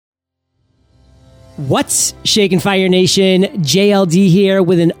What's shaking, Fire Nation? JLD here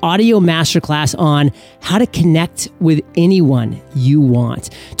with an audio masterclass on how to connect with anyone you want.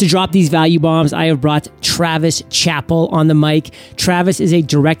 To drop these value bombs, I have brought Travis Chappell on the mic. Travis is a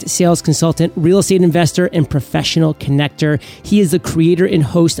direct sales consultant, real estate investor, and professional connector. He is the creator and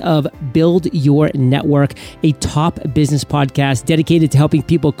host of Build Your Network, a top business podcast dedicated to helping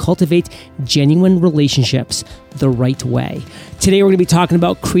people cultivate genuine relationships the right way. Today, we're going to be talking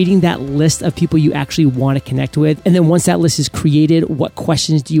about creating that list of people you actually want to connect with. And then once that list is created, what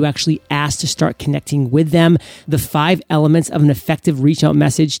questions do you actually ask to start connecting with them? The 5 elements of an effective reach out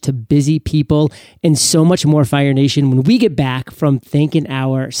message to busy people, and so much more, Fire Nation, when we get back from thanking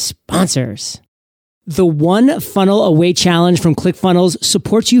our sponsors. The One Funnel Away Challenge from ClickFunnels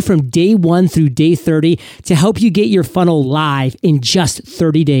supports you from day 1 through day 30 to help you get your funnel live in just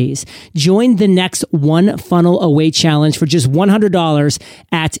 30 days. Join the next One Funnel Away Challenge for just $100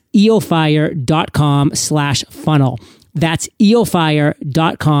 at eofire.com/funnel. That's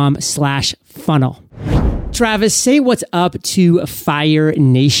eofire.com/funnel. Travis, say what's up to Fire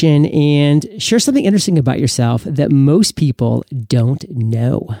Nation and share something interesting about yourself that most people don't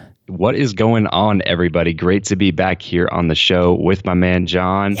know. What is going on, everybody? Great to be back here on the show with my man,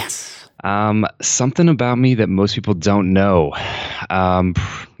 John. Yes. Something about me that most people don't know.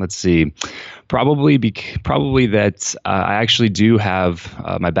 Let's see. Probably that I actually do have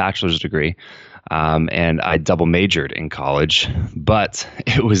my bachelor's degree, and I double majored in college, but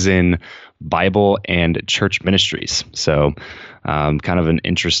it was in Bible and church ministries. So kind of an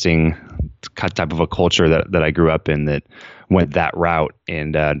interesting type of a culture that I grew up in that went that route,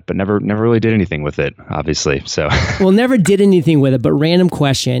 and but never really did anything with it, obviously. So well, never did anything with it. But random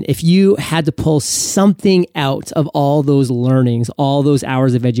question: if you had to pull something out of all those learnings, all those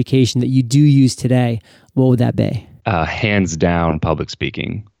hours of education that you do use today, what would that be? Hands down, public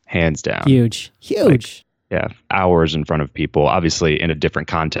speaking. Hands down. Huge. Like, yeah, hours in front of people, obviously in a different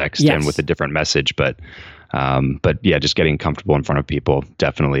context and with a different message, but yeah, just getting comfortable in front of people,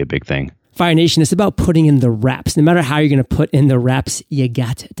 definitely a big thing. Fire Nation, it's about putting in the reps. No matter how you're going to put in the reps, you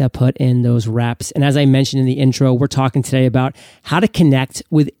got to put in those reps. And as I mentioned in the intro, we're talking today about how to connect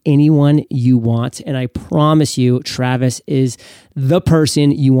with anyone you want. And I promise you, Travis is the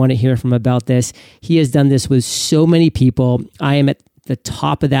person you want to hear from about this. He has done this with so many people. I am at the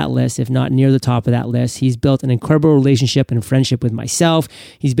top of that list, if not near the top of that list. He's built an incredible relationship and friendship with myself.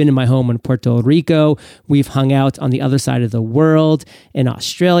 He's been in my home in Puerto Rico. We've hung out on the other side of the world in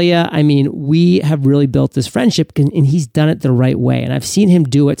Australia. I mean, we have really built this friendship, and he's done it the right way. And I've seen him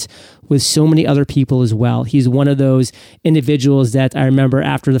do it with so many other people as well. He's one of those individuals that I remember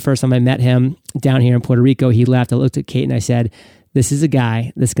after the first time I met him down here in Puerto Rico, he left. I looked at Kate and I said, this is a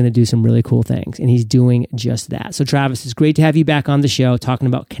guy that's going to do some really cool things, and he's doing just that. So Travis, it's great to have you back on the show talking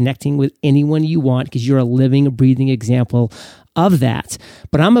about connecting with anyone you want, because you're a living, breathing example of that.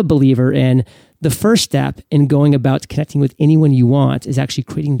 But I'm a believer in the first step in going about connecting with anyone you want is actually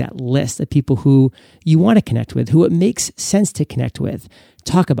creating that list of people who you want to connect with, who it makes sense to connect with.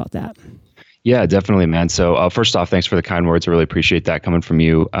 Talk about that. Yeah, definitely, man. So first off, thanks for the kind words. I really appreciate that coming from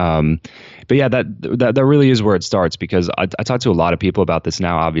you. But yeah, that really is where it starts, because I talk to a lot of people about this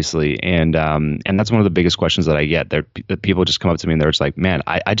now, obviously, and that's one of the biggest questions that I get. That people just come up to me and they're just like, "Man,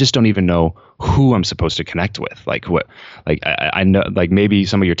 I just don't even know who I'm supposed to connect with. Like what? Like I know, like maybe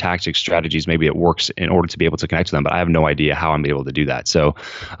some of your tactics, strategies, maybe it works in order to be able to connect to them, but I have no idea how I'm able to do that." So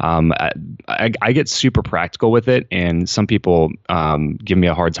I get super practical with it, and some people give me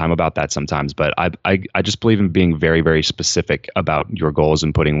a hard time about that sometimes. But I just believe in being very, very specific about your goals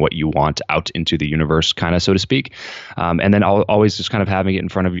and putting what you want out into the universe, kind of, so to speak. And then always just kind of having it in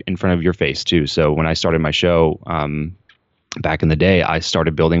front of your face too. So when I started my show, back in the day, I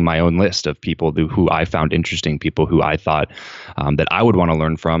started building my own list of people who I found interesting, people who I thought that I would want to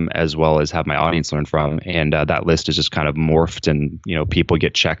learn from, as well as have my audience learn from. And that list is just kind of morphed, and people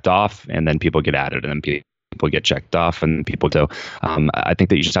get checked off, and then people get added, and then people get checked off, and people do. I think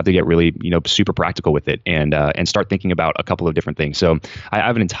that you just have to get really, super practical with it, and start thinking about a couple of different things. So I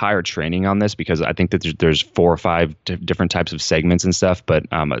have an entire training on this, because I think that there's 4 or 5 different types of segments and stuff, but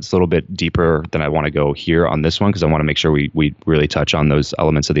it's a little bit deeper than I want to go here on this one, because I want to make sure we really touch on those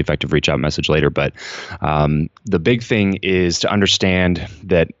elements of the effective reach out message later. But the big thing is to understand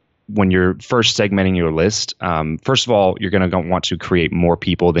that when you're first segmenting your list, first of all, you're going to want to create more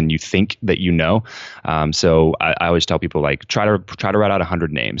people than you think that you know. So I always tell people, like, try to write out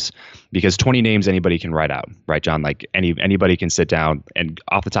 100 names, because 20 names anybody can write out, right, John? Like anybody can sit down and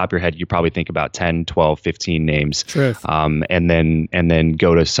off the top of your head, you probably think about 10, 12, 15 names. Truth. And then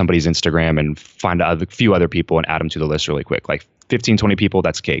go to somebody's Instagram and find a few other people and add them to the list really quick. Like 15, 20 people,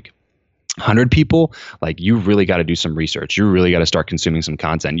 that's cake. 100 people, like you really got to do some research. You really got to start consuming some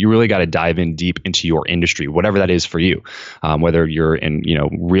content. You really got to dive in deep into your industry, whatever that is for you, whether you're in,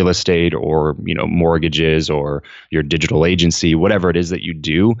 real estate or, mortgages or your digital agency, whatever it is that you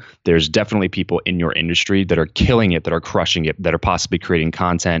do. There's definitely people in your industry that are killing it, that are crushing it, that are possibly creating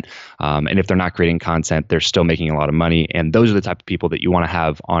content. And if they're not creating content, they're still making a lot of money. And those are the type of people that you want to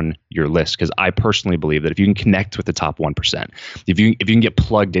have on your list. Because I personally believe that if you can connect with the top 1%, if you can get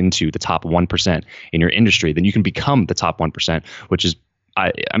plugged into the top 1% in your industry, then you can become the top 1%, which is,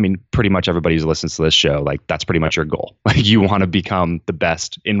 I mean, pretty much everybody who listens to this show, like that's pretty much your goal. Like you want to become the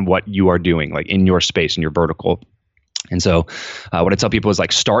best in what you are doing, like in your space, in your vertical. And so what I tell people is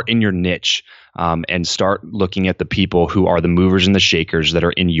like start in your niche and start looking at the people who are the movers and the shakers that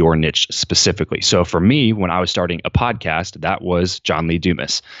are in your niche specifically. So for me, when I was starting a podcast, that was John Lee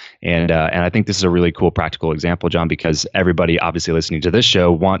Dumas. And I think this is a really cool practical example, John, because everybody obviously listening to this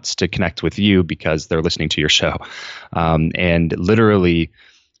show wants to connect with you because they're listening to your show. And literally,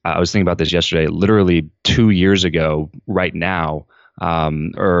 I was thinking about this yesterday, literally 2 years ago right now,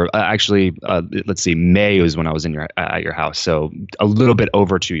 let's see, May was when I was at your house. So a little bit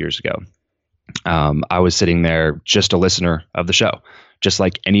over 2 years ago, I was sitting there just a listener of the show, just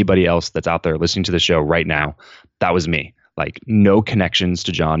like anybody else that's out there listening to the show right now. That was me. Like no connections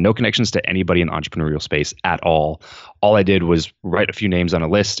to John, no connections to anybody in the entrepreneurial space at all. All I did was write a few names on a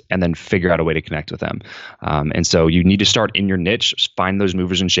list and then figure out a way to connect with them. And so you need to start in your niche, find those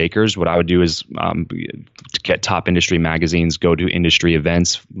movers and shakers. What I would do is get top industry magazines, go to industry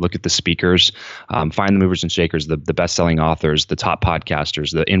events, look at the speakers, find the movers and shakers, the best-selling authors, the top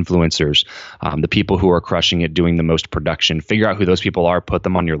podcasters, the influencers, the people who are crushing it, doing the most production. Figure out who those people are, put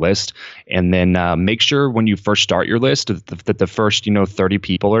them on your list, and then make sure when you first start your list that the first 30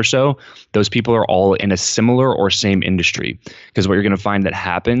 people or so, those people are all in a similar or same industry. Because what you're going to find that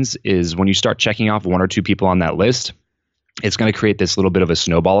happens is when you start checking off one or two people on that list, it's going to create this little bit of a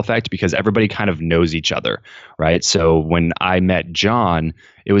snowball effect because everybody kind of knows each other, right? So when I met John,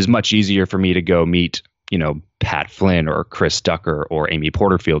 it was much easier for me to go meet, Pat Flynn or Chris Ducker or Amy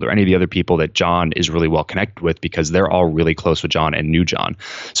Porterfield or any of the other people that John is really well connected with because they're all really close with John and knew John.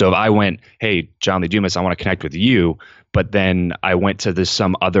 So if I went, hey, John Lee Dumas, I want to connect with you, but then I went to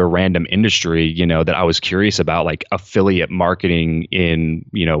some other random industry, that I was curious about, like affiliate marketing in,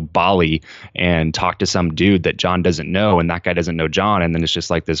 Bali, and talked to some dude that John doesn't know, and that guy doesn't know John. And then it's just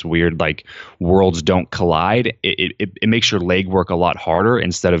like this weird, like worlds don't collide. It makes your legwork a lot harder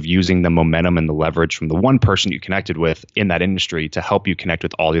instead of using the momentum and the leverage from the one person you connected with in that industry to help you connect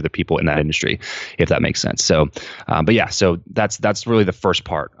with all the other people in that industry, if that makes sense. So, but yeah, so that's really the first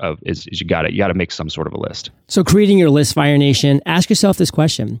part of is you got to make some sort of a list. So creating your list, Fire Nation, ask yourself this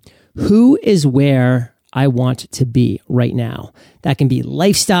question: who is where I want to be right now? That can be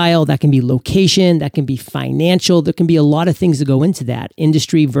lifestyle, that can be location, that can be financial. There can be a lot of things that go into that.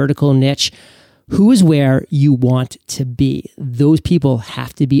 Industry, vertical, niche. Who is where you want to be? Those people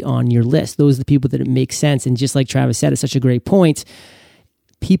have to be on your list. Those are the people that it makes sense. And just like Travis said, it's such a great point.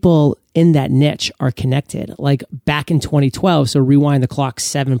 People in that niche are connected. Like back in 2012, so rewind the clock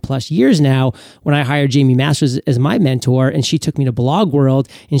 7+ years now, when I hired Jamie Masters as my mentor, and she took me to Blog World,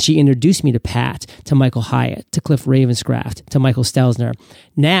 and she introduced me to Pat, to Michael Hyatt, to Cliff Ravenscraft, to Michael Stelzner.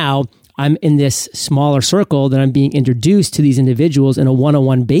 Now I'm in this smaller circle that I'm being introduced to these individuals in a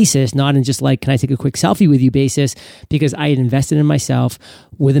one-on-one basis, not in just like, can I take a quick selfie with you basis, because I had invested in myself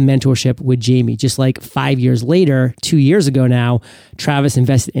with a mentorship with Jamie. Just like 5 years later, 2 years ago now, Travis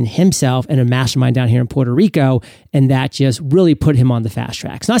invested in himself and a mastermind down here in Puerto Rico, and that just really put him on the fast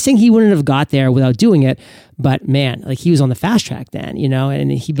track. It's not saying he wouldn't have got there without doing it, but man, like he was on the fast track then,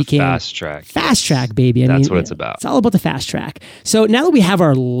 and he became fast track, baby. That's what it's about. It's all about the fast track. So now that we have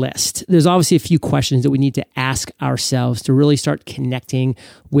our list, there's obviously a few questions that we need to ask ourselves to really start connecting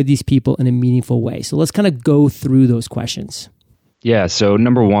with these people in a meaningful way. So let's kind of go through those questions. Yeah. So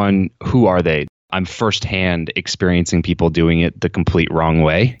number one, who are they? I'm firsthand experiencing people doing it the complete wrong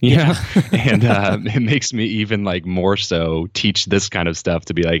way, and it makes me even like more so teach this kind of stuff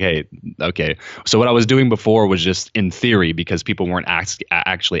to be like, hey, okay. So what I was doing before was just in theory because people weren't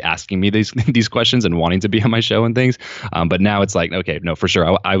actually asking me these questions and wanting to be on my show and things. But now it's like, okay, no, for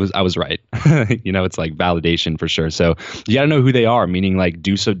sure, I was right. It's like validation for sure. So you got to know who they are, meaning like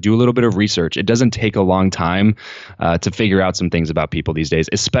do a little bit of research. It doesn't take a long time to figure out some things about people these days,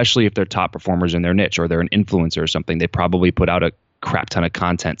 especially if they're top performers in their niche or they're an influencer or something. They probably put out a crap ton of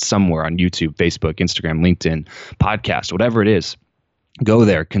content somewhere on YouTube, Facebook, Instagram, LinkedIn, podcast, whatever it is. Go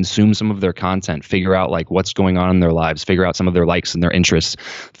there, consume some of their content, figure out like what's going on in their lives, figure out some of their likes and their interests.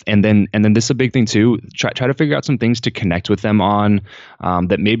 And then this is a big thing too. Try to figure out some things to connect with them on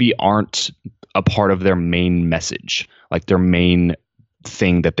that maybe aren't a part of their main message, like their main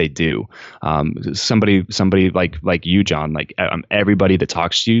thing that they do. Somebody like you, John, like everybody that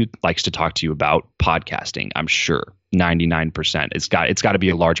talks to you likes to talk to you about podcasting. I'm sure 99%. It's got to be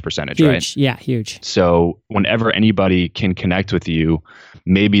a large percentage, huge. Right? Yeah, huge. So whenever anybody can connect with you,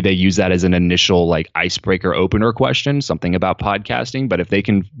 maybe they use that as an initial like icebreaker opener question, something about podcasting. But if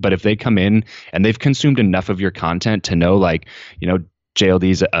they come in and they've consumed enough of your content to know, like,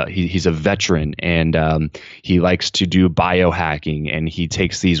 JLD's he's a veteran, and he likes to do biohacking, and he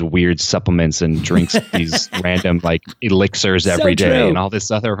takes these weird supplements and drinks these random like elixirs every day and all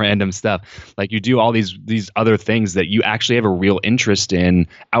this other random stuff. Like, you do all these other things that you actually have a real interest in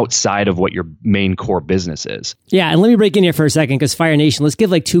outside of what your main core business is. Yeah, and let me break in here for a second, because Fire Nation, let's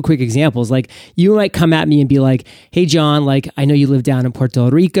give like two quick examples. Like, you might come at me and be like, "Hey John, like, I know you live down in Puerto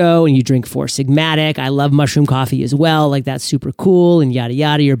Rico and you drink Four Sigmatic. I love mushroom coffee as well. Like, that's super cool. And yada,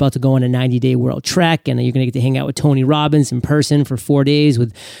 yada. You're about to go on a 90-day world trek, and you're going to get to hang out with Tony Robbins in person for 4 days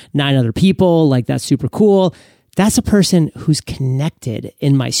with 9 other people. Like, that's super cool." That's a person who's connected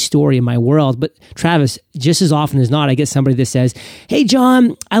in my story, in my world. But Travis, just as often as not, I get somebody that says, "Hey,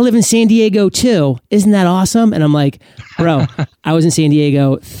 John, I live in San Diego too. Isn't that awesome?" And I'm like, "Bro, I was in San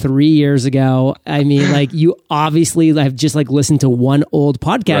Diego 3 years ago. I mean, like, you obviously have just like listened to one old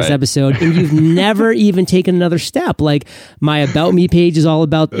podcast episode, and you've never even taken another step. Like, my About Me page is all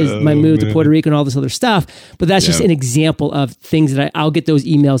about my move to Puerto Rico and all this other stuff." But that's just an example of things that I'll get those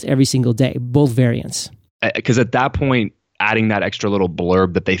emails every single day, both variants. Because at that point, adding that extra little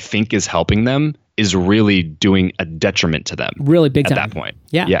blurb that they think is helping them is really doing a detriment to them. Really big time. At that point.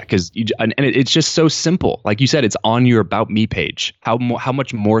 Yeah. Yeah. Because it's just so simple. Like you said, it's on your About Me page. How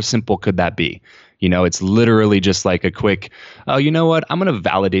much more simple could that be? It's literally just like a quick, "Oh, you know what? I'm going to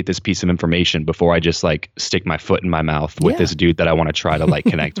validate this piece of information before I just like stick my foot in my mouth with this dude that I want to try to like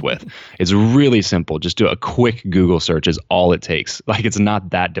connect with." It's really simple. Just do a quick Google search is all it takes. Like, it's not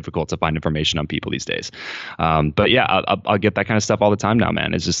that difficult to find information on people these days. But yeah, I'll get that kind of stuff all the time now,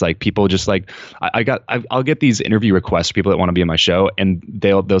 man. It's just like people just like, I'll get these interview requests for people that want to be on my show, and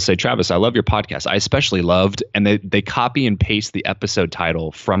they'll say, "Travis, I love your podcast. I especially loved," and they copy and paste the episode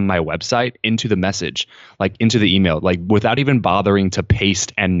title from my website into the message, like into the email, like without even bothering to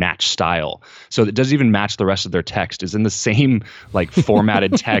paste and match style. So it doesn't even match the rest of their text. It's in the same like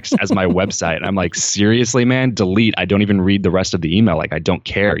formatted text as my website. And I'm like, seriously, man, delete. I don't even read the rest of the email. Like, I don't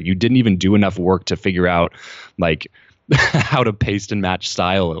care. You didn't even do enough work to figure out like how to paste and match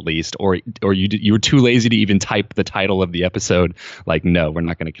style, at least, or you were too lazy to even type the title of the episode. Like, no, we're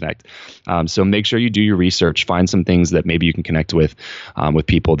not going to connect. So make sure you do your research, find some things that maybe you can connect with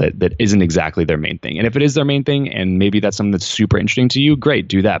people that isn't exactly their main thing. And if it is their main thing, and maybe that's something that's super interesting to you, great,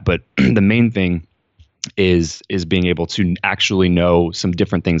 do that. But the main thing is being able to actually know some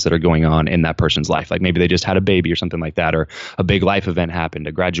different things that are going on in that person's life. Like, maybe they just had a baby or something like that, or a big life event happened,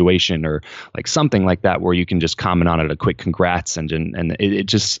 a graduation, or like something like that, where you can just comment on it, a quick congrats, and it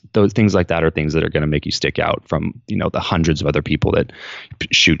just, those things like that are things that are going to make you stick out from, the hundreds of other people that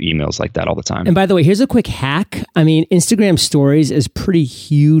shoot emails like that all the time. And by the way, here's a quick hack. I mean, Instagram stories is pretty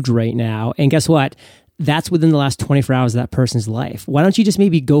huge right now. And guess what? That's within the last 24 hours of that person's life. Why don't you just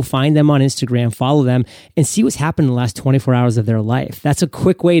maybe go find them on Instagram, follow them, and see what's happened in the last 24 hours of their life? That's a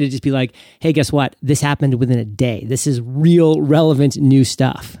quick way to just be like, "Hey, guess what? This happened within a day. This is real, relevant, new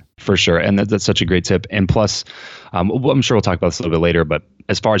stuff." For sure. And that's such a great tip. And plus, I'm sure we'll talk about this a little bit later, but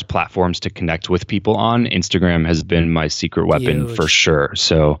as far as platforms to connect with people on, Instagram has been my secret weapon. Huge. For sure.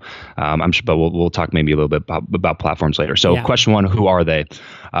 So I'm sure, but we'll talk maybe a little bit about platforms later. So Question 1, who are they?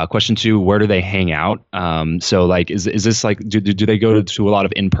 Question 2, where do they hang out? So like, is this like, do they go to a lot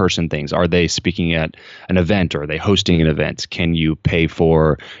of in-person things? Are they speaking at an event, or are they hosting an event? Can you pay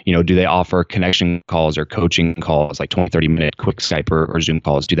for, do they offer connection calls or coaching calls, like 20, 30-minute quick Skype or Zoom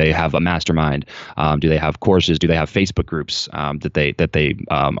calls? Do they have a mastermind? Do they have courses? Do they have Facebook groups that they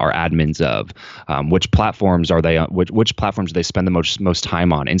are admins of? Which platforms are they on? Which platforms do they spend the most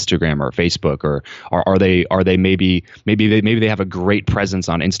time on? Instagram or Facebook, or are they maybe they have a great presence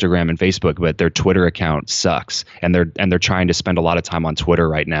on Instagram and Facebook, but their Twitter account sucks, and they're trying to spend a lot of time on Twitter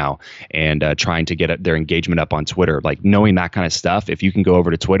right now, and trying to get their engagement up on Twitter. Like, knowing that kind of stuff, if you can go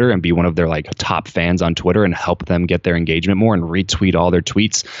over to Twitter and be one of their like top fans on Twitter and help them get their engagement more and retweet all their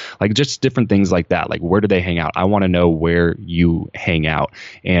tweets, like just different things like that. Like, where do they hang out? I want to know where you hang out,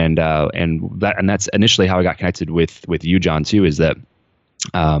 and that's initially how I got connected with you, John, too. Is that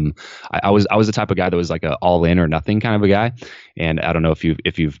I was the type of guy that was like a all in or nothing kind of a guy, and I don't know if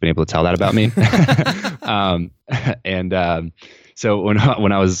you've been able to tell that about me. And so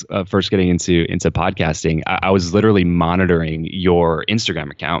when I was first getting into podcasting, I was literally monitoring your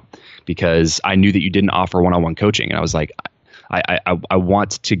Instagram account because I knew that you didn't offer one-on-one coaching, and I was like, I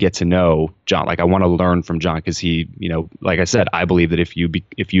want to get to know John. Like I want to learn from John because he, like I said, I believe that if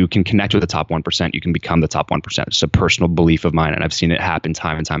you can connect with the top 1%, you can become the top 1%. It's a personal belief of mine, and I've seen it happen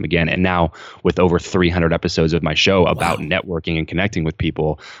time and time again. And now with over 300 episodes of my show about networking and connecting with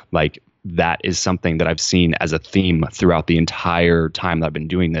people, like that is something that I've seen as a theme throughout the entire time that I've been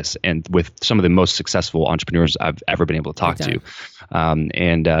doing this, and with some of the most successful entrepreneurs I've ever been able to talk to.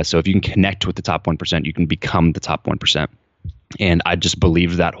 So if you can connect with the top 1%, you can become the top 1%. And I just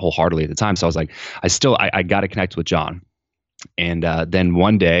believed that wholeheartedly at the time. So I was like, I got to connect with John. And then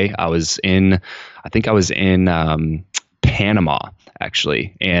one day I was in Panama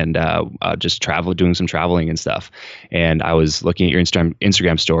actually, and just doing some traveling and stuff. And I was looking at your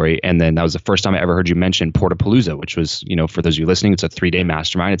Instagram story, and then that was the first time I ever heard you mention Portapalooza, which was, for those of you listening, it's a 3-day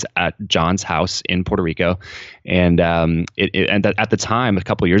mastermind. It's at John's house in Puerto Rico, and at the time, a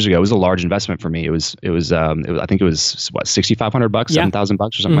couple of years ago, it was a large investment for me. It was I think it was what, $6,500, $7,000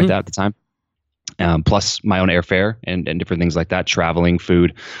 or something like that at the time. Plus my own airfare and different things like that, traveling,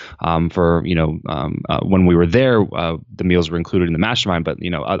 food, for, when we were there, the meals were included in the mastermind, but,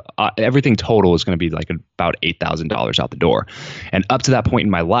 everything total is going to be like about $8,000 out the door. And up to that point in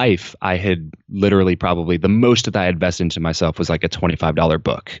my life, I had literally probably the most that I had invested into myself was like a $25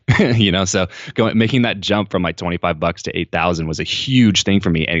 book, so making that jump from like $25 to $8,000 was a huge thing for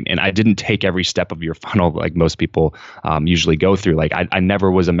me. And I didn't take every step of your funnel like most people usually go through. Like I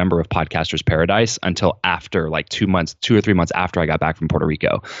never was a member of Podcasters Paradise until after like 2 or 3 months after I got back from Puerto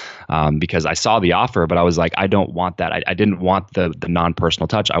Rico, because I saw the offer, but I was like, I don't want that. I didn't want the non-personal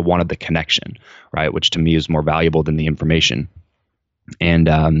touch. I wanted the connection, right? Which to me is more valuable than the information.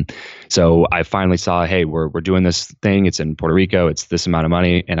 And so I finally saw, hey, we're doing this thing. It's in Puerto Rico. It's this amount of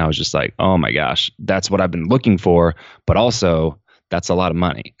money. And I was just like, oh my gosh, that's what I've been looking for. But also, that's a lot of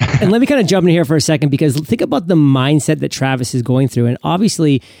money. And let me kind of jump in here for a second, because think about the mindset that Travis is going through. And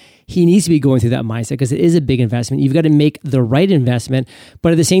obviously, he needs to be going through that mindset because it is a big investment. You've got to make the right investment.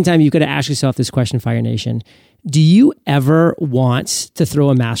 But at the same time, you've got to ask yourself this question, Fire Nation. Do you ever want to throw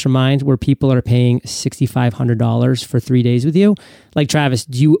a mastermind where people are paying $6,500 for 3 days with you? Like Travis,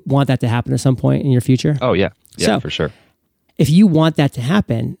 do you want that to happen at some point in your future? Oh, yeah. Yeah, so, for sure. If you want that to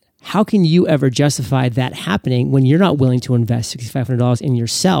happen, how can you ever justify that happening when you're not willing to invest $6,500 in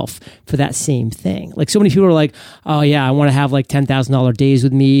yourself for that same thing? Like so many people are like, oh yeah, I want to have like $10,000 days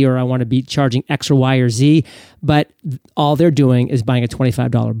with me, or I want to be charging X or Y or Z. But all they're doing is buying a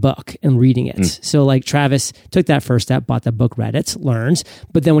 $25 book and reading it. So like Travis took that first step, bought that book, read it, learns.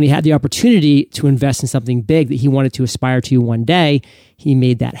 But then when he had the opportunity to invest in something big that he wanted to aspire to one day, he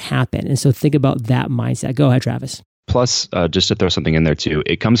made that happen. And so think about that mindset. Go ahead, Travis. Plus, just to throw something in there too,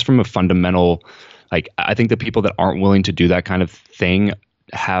 it comes from a fundamental, like I think the people that aren't willing to do that kind of thing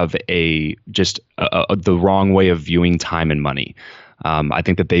have the wrong way of viewing time and money. I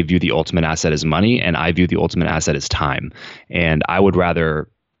think that they view the ultimate asset as money, and I view the ultimate asset as time. And I would rather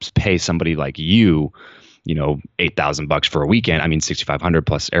pay somebody like you, $8,000 for a weekend. I mean, $6,500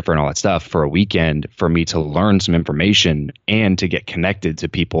 plus airfare and all that stuff for a weekend for me to learn some information and to get connected to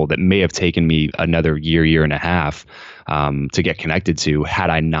people that may have taken me another year and a half to get connected to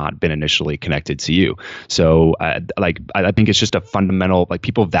had I not been initially connected to you. So I think it's just a fundamental, like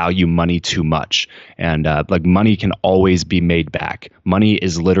people value money too much, and like money can always be made back. Money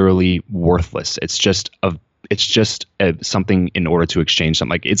is literally worthless. It's just something in order to exchange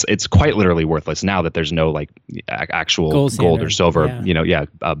something. Like it's quite literally worthless now that there's no like actual gold or silver,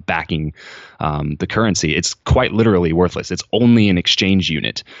 backing the currency. It's quite literally worthless. It's only an exchange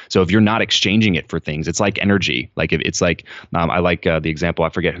unit. So if you're not exchanging it for things, it's like energy. Like if it's like I like the example. I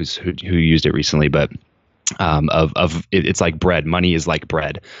forget who used it recently, but it's like bread. Money is like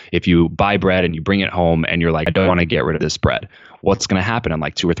bread. If you buy bread and you bring it home and you're like, I don't want to get rid of this bread, what's going to happen in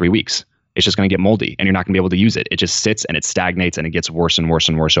like 2 or 3 weeks? It's just going to get moldy and you're not going to be able to use it. It just sits and it stagnates and it gets worse and worse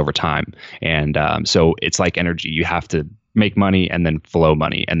and worse over time. And so it's like energy. You have to make money and then flow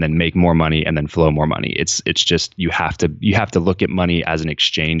money and then make more money and then flow more money. It's just you have to look at money as an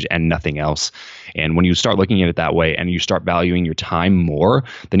exchange and nothing else. And when you start looking at it that way and you start valuing your time more,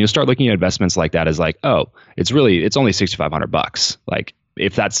 then you'll start looking at investments like that as like, oh, it's only $6,500. Like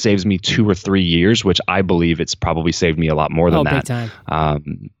if that saves me 2 or 3 years, which I believe it's probably saved me a lot more than that. Big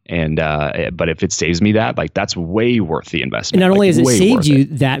time. And but if it saves me that, like, that's way worth the investment. And not only like, has it way saved worth you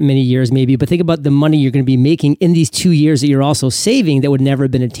it. that many years, maybe, but think about the money you're going to be making in these 2 years that you're also saving that would never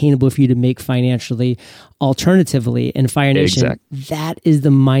have been attainable for you to make financially, alternatively. And Fire Nation, Exactly. that is the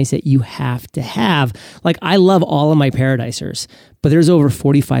mindset you have to have. Like, I love all of my Paradisers, but there's over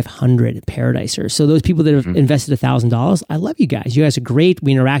 4,500 Paradisers. So those people that have invested $1,000, I love you guys. You guys are great.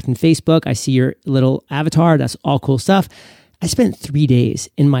 We interact on Facebook. I see your little avatar. That's all cool stuff. I spent 3 days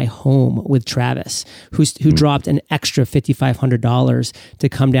in my home with Travis, who dropped an extra $5,500 to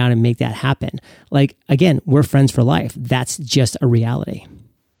come down and make that happen. Like, again, we're friends for life. That's just a reality.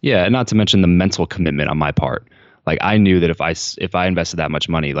 Yeah, and not to mention the mental commitment on my part. Like, I knew that if I invested that much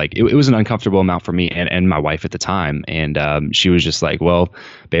money, like, it was an uncomfortable amount for me and my wife at the time. And she was just like, well,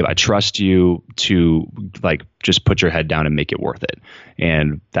 babe, I trust you to, like, just put your head down and make it worth it.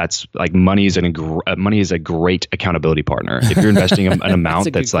 And that's like, money is a great accountability partner. If you're investing an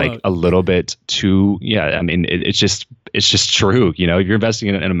amount that's like a little bit too, yeah, I mean, it's just true. You know, if you're investing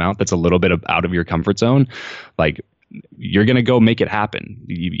in an amount that's a little bit out of your comfort zone, like, you're going to go make it happen.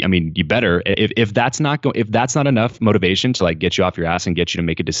 You better, if that's not enough motivation to, like, get you off your ass and get you to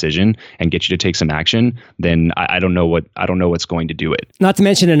make a decision and get you to take some action, then I don't know what's going to do it. Not to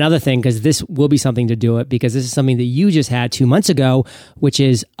mention another thing, because this will be something to do it, because this is something that you just had 2 months ago, which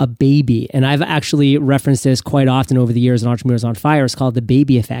is a baby. And I've actually referenced this quite often over the years in Entrepreneurs on Fire. It's called the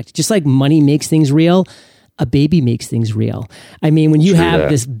baby effect. Just like money makes things real, a baby makes things real. I mean, when you have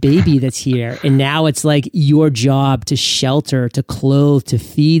this baby that's here, and now it's like your job to shelter, to clothe, to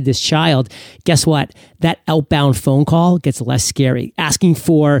feed this child, guess what? That outbound phone call gets less scary. Asking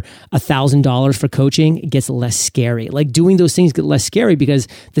for $1,000 for coaching gets less scary. Like, doing those things get less scary, because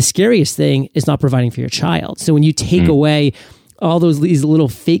the scariest thing is not providing for your child. So when you take away all these little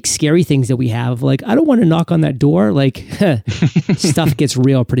fake scary things that we have, like, I don't want to knock on that door, like, stuff gets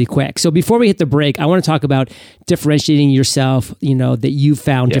real pretty quick. So before we hit the break, I want to talk about differentiating yourself, you know, that you've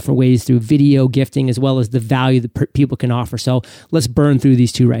found different ways through video gifting, as well as the value that people can offer. So let's burn through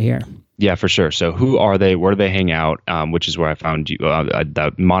these two right here. Yeah, for sure. So who are they? Where do they hang out? Which is where I found you.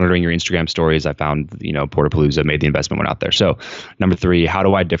 Monitoring your Instagram stories, I found, Portapalooza, made the investment, went out there. So number 3, how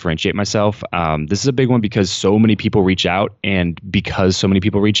do I differentiate myself? This is a big one, because so many people reach out, and because so many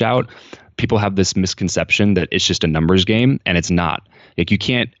people reach out, people have this misconception that it's just a numbers game, and it's not. Like, you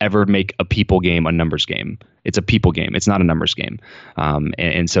can't ever make a people game a numbers game. It's a people game. It's not a numbers game.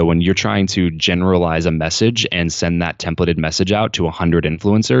 And so when you're trying to generalize a message and send that templated message out to 100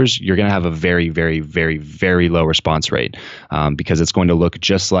 influencers, you're going to have a very, very, very, very low response rate, because it's going to look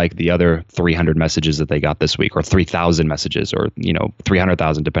just like the other 300 messages that they got this week, or 3,000 messages, or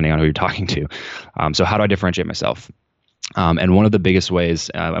 300,000, depending on who you're talking to. So how do I differentiate myself? And one of the biggest ways,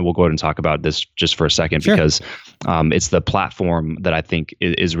 and we'll go ahead and talk about this just for a second, because it's the platform that I think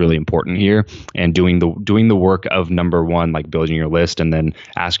is really important here, and doing the work of number 1, like building your list, and then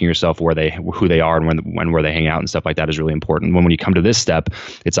asking yourself who they are and where they hang out and stuff like that is really important. When you come to this step,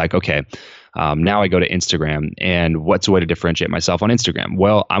 it's like, okay, now I go to Instagram, and what's a way to differentiate myself on Instagram?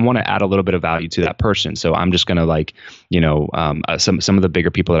 Well, I want to add a little bit of value to that person. So I'm just going to, some of the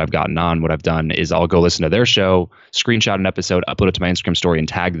bigger people that I've gotten on, what I've done is I'll go listen to their show, screenshot an episode, upload it to my Instagram story, and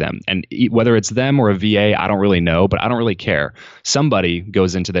tag them. And whether it's them or a VA, I don't really know, but I don't really care. Somebody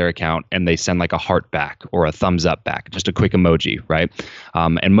goes into their account and they send like a heart back or a thumbs up back, just a quick emoji, right?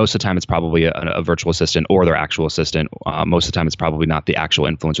 And most of the time it's probably a virtual assistant or their actual assistant. Most of the time it's probably not the actual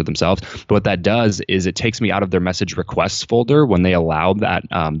influencer themselves. But what that does is it takes me out of their message requests folder when they allow that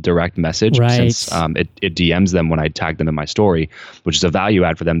direct message, since it DMs them when I tag them in my story, which is a value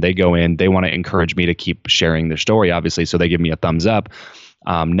add for them. They go in, they want to encourage me to keep sharing their story, obviously, so they give me a thumbs up.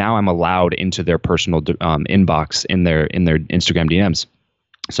 Now I'm allowed into their personal inbox in their Instagram DMs.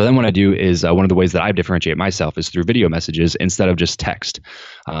 So then what I do is one of the ways that I differentiate myself is through video messages instead of just text.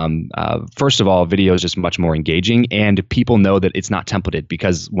 First of all, video is just much more engaging, and people know that it's not templated,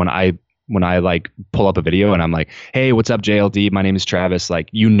 because when I like pull up a video and I'm like, hey, what's up, JLD? My name is Travis. Like,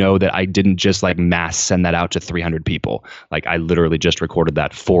 that I didn't just like mass send that out to 300 people. Like, I literally just recorded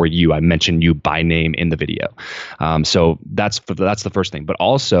that for you. I mentioned you by name in the video. So that's the first thing. But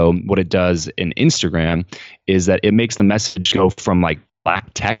also what it does in Instagram is that it makes the message go from like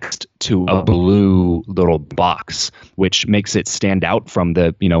black text to a blue little box, which makes it stand out from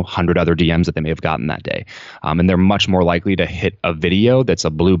the 100 other DMs that they may have gotten that day. And they're much more likely to hit a video that's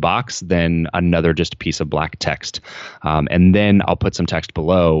a blue box than another just piece of black text. And then I'll put some text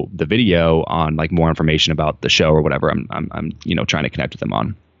below the video on like more information about the show or whatever I'm trying to connect with them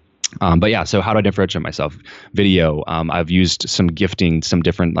on. But yeah, so how do I differentiate myself? Video. I've used some gifting, some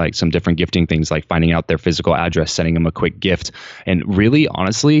different gifting things, like finding out their physical address, sending them a quick gift. And really,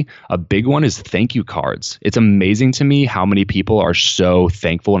 honestly, a big one is thank you cards. It's amazing to me how many people are so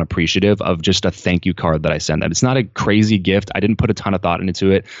thankful and appreciative of just a thank you card that I send them. It's not a crazy gift. I didn't put a ton of thought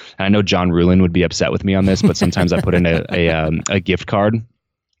into it. And I know John Rulin would be upset with me on this, but sometimes I put in a gift card.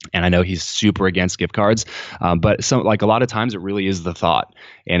 And I know he's super against gift cards, but a lot of times it really is the thought.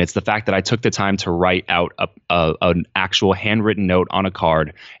 And it's the fact that I took the time to write out an actual handwritten note on a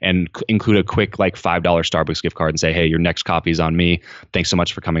card and include a quick $5 Starbucks gift card and say, hey, your next copy is on me. Thanks so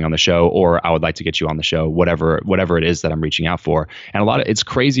much for coming on the show. Or I would like to get you on the show, whatever it is that I'm reaching out for. And it's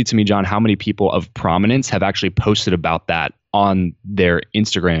crazy to me, John, how many people of prominence have actually posted about that on their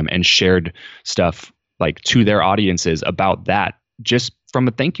Instagram and shared stuff to their audiences about that, just from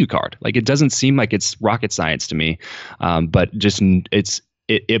a thank you card. It doesn't seem like it's rocket science to me, but just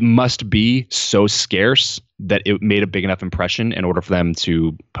it must be so scarce that it made a big enough impression in order for them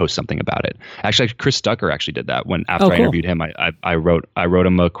to post something about it. Actually, Chris Ducker actually did that after I interviewed him. I wrote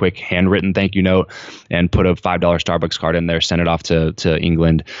him a quick handwritten thank you note and put a $5 Starbucks card in there, sent it off to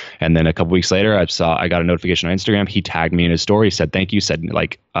England. And then a couple weeks later, I got a notification on Instagram. He tagged me in his story, said thank you, said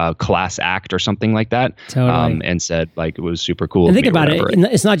class act or something like that. Totally. And said it was super cool. And think about it.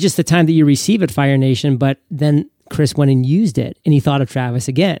 It's not just the time that you receive it, Fire Nation, but then Chris went and used it and he thought of Travis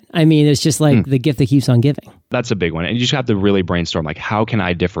again. I mean, it's just the gift that keeps on giving. That's a big one. And you just have to really brainstorm, how can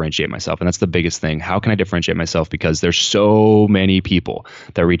I differentiate myself? And that's the biggest thing. How can I differentiate myself? Because there's so many people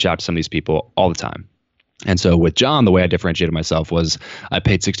that reach out to some of these people all the time. And so with John, the way I differentiated myself was I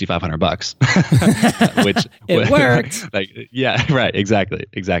paid $6,500, which it worked. Yeah, right.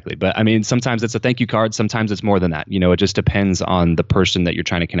 Exactly. But I mean, sometimes it's a thank you card. Sometimes it's more than that. It just depends on the person that you're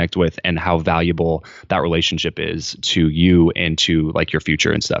trying to connect with and how valuable that relationship is to you and to your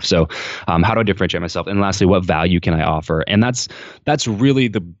future and stuff. So how do I differentiate myself? And lastly, what value can I offer? And that's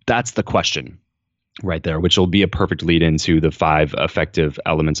really that's the question right there, which will be a perfect lead into the 5 effective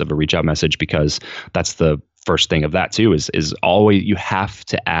elements of a reach out message, because that's the first thing of that too, is always you have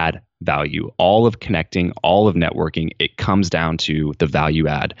to add value. All of connecting, all of networking, it comes down to the value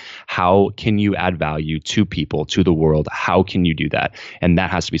add. How can you add value to people, to the world? How can you do that? And that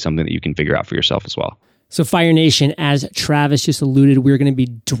has to be something that you can figure out for yourself as well. So Fire Nation, as Travis just alluded, we're going to be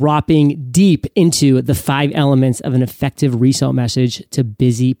dropping deep into the 5 elements of an effective resale message to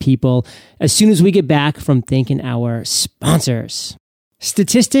busy people as soon as we get back from thanking our sponsors.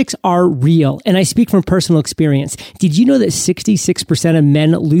 Statistics are real, and I speak from personal experience. Did you know that 66% of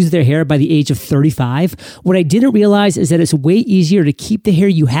men lose their hair by the age of 35? What I didn't realize is that it's way easier to keep the hair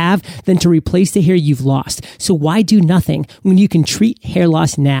you have than to replace the hair you've lost. So why do nothing when you can treat hair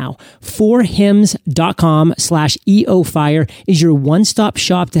loss now? 4hims.com/EOFire is your one-stop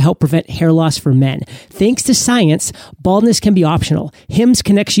shop to help prevent hair loss for men. Thanks to science, baldness can be optional. Hims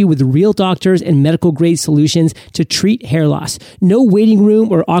connects you with real doctors and medical-grade solutions to treat hair loss. No waiting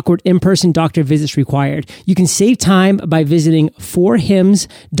room or awkward in-person doctor visits required. You can save time by visiting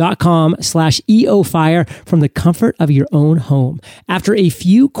 4hims.com/EOFire from the comfort of your own home. After a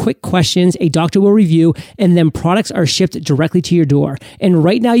few quick questions, a doctor will review, and then products are shipped directly to your door. And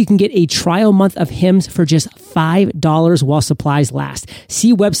right now you can get a trial month of Hims for just $5 while supplies last.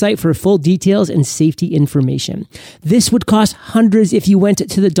 See website for full details and safety information. This would cost hundreds if you went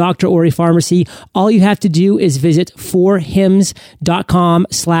to the doctor or a pharmacy. All you have to do is visit 4hims.com/EOFire.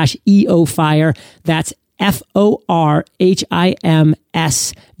 That's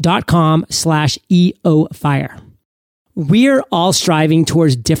FORHIMS.com/EOFire. We're all striving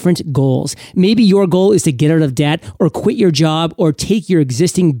towards different goals. Maybe your goal is to get out of debt or quit your job or take your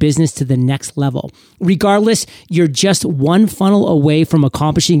existing business to the next level. Regardless, you're just one funnel away from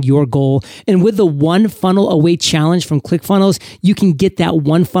accomplishing your goal. And with the One Funnel Away Challenge from ClickFunnels, you can get that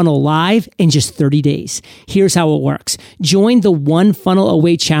one funnel live in just 30 days. Here's how it works. Join the One Funnel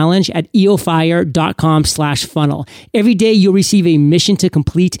Away Challenge at eofire.com/funnel. Every day you'll receive a mission to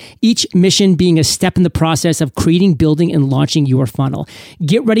complete, each mission being a step in the process of building, and launching your funnel.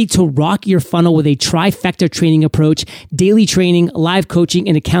 Get ready to rock your funnel with a trifecta training approach, daily training, live coaching,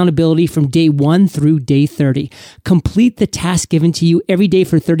 and accountability from day 1 through day 30. Complete the task given to you every day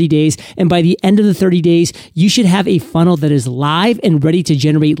for 30 days, and by the end of the 30 days, you should have a funnel that is live and ready to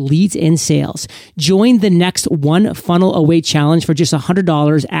generate leads and sales. Join the next One Funnel Away Challenge for just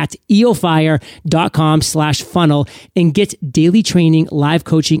 $100 at eofire.com/funnel and get daily training, live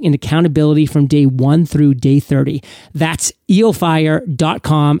coaching, and accountability from day 1 through day 30. That's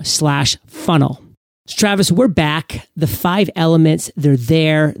eofire.com/funnel. So Travis, we're back. The 5 elements, they're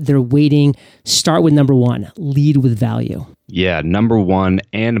there, they're waiting. Start with number 1, lead with value. Yeah, number 1,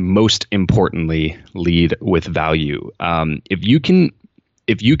 and most importantly, lead with value. If you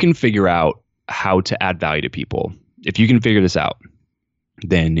can figure out how to add value to people, if you can figure this out,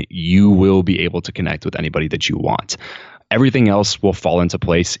 then you will be able to connect with anybody that you want. Everything else will fall into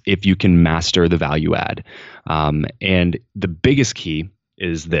place if you can master the value add. And the biggest key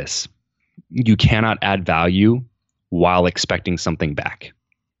is this: you cannot add value while expecting something back.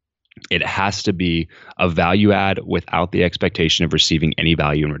 It has to be a value add without the expectation of receiving any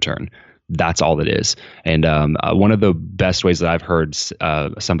value in return. That's all it is. And one of the best ways that I've heard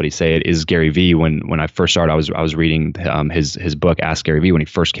somebody say it is Gary Vee. When I first started, I was reading his book Ask Gary Vee when he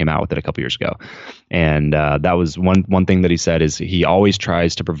first came out with it a couple years ago. And that was one thing that he said is he always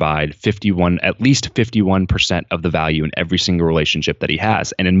tries to provide at least 51% of the value in every single relationship that he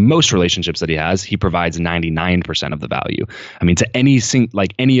has. And in most relationships that he has, he provides 99% of the value. I mean, to any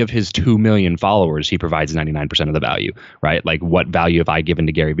of his 2 million followers, he provides 99% of the value, right? Like, what value have I given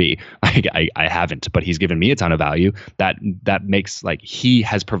to Gary Vee? I haven't, but he's given me a ton of value. That makes, like, he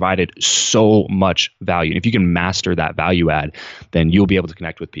has provided so much value. And if you can master that value add, then you'll be able to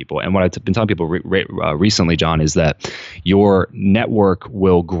connect with people. And what I've been telling people recently, John, is that your network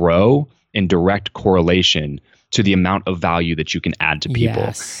will grow in direct correlation to the amount of value that you can add to people.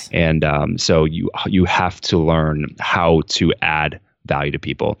 Yes. And so you have to learn how to add value to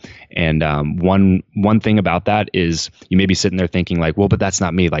people. And one thing about that is you may be sitting there thinking like, well, but that's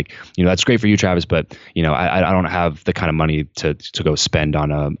not me. Like, that's great for you, Travis, but I don't have the kind of money to go spend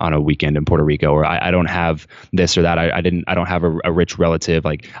on a weekend in Puerto Rico, or I don't have this or that. I don't have a rich relative.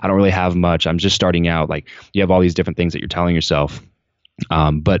 Like, I don't really have much. I'm just starting out. Like, you have all these different things that you're telling yourself.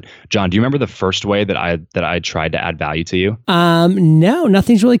 But John, do you remember the first way that I tried to add value to you? No,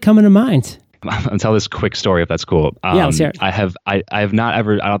 nothing's really coming to mind. I'll tell this quick story if that's cool. Yeah, let's hear it. I have not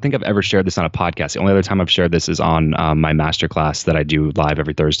ever, I don't think I've ever shared this on a podcast. The only other time I've shared this is on my masterclass that I do live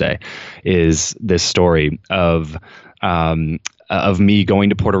every Thursday, is this story of me going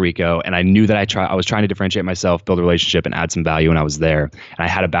to Puerto Rico. And I knew that I was trying to differentiate myself, build a relationship, and add some value when I was there. And I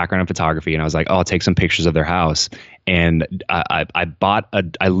had a background in photography, and I was like, oh, I'll take some pictures of their house. And I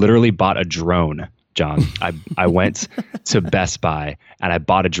literally bought a drone. John, I went to Best Buy and I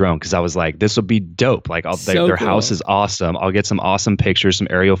bought a drone because I was like, this will be dope. Like, their cool. House is awesome. I'll get some awesome pictures, some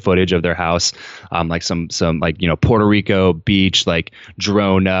aerial footage of their house, like some like, Puerto Rico beach, like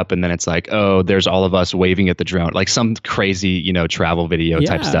drone up, and then it's like, oh, there's all of us waving at the drone, like some crazy, travel video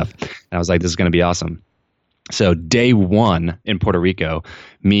type stuff. And I was like, this is going to be awesome. So day 1 in Puerto Rico,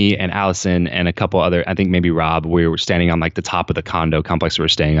 me and Allison and a couple other, I think maybe Rob, we were standing on like the top of the condo complex we were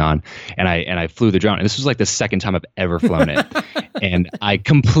staying on, and I flew the drone. And this was like the second time I've ever flown it. And I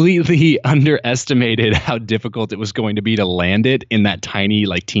completely underestimated how difficult it was going to be to land it in that tiny,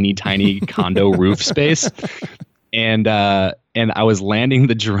 like teeny tiny condo roof space. And I was landing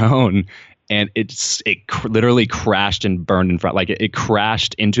the drone, and it literally crashed and burned in front. Like, it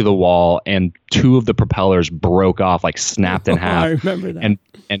crashed into the wall, and 2 of the propellers broke off, like snapped in half. I remember that.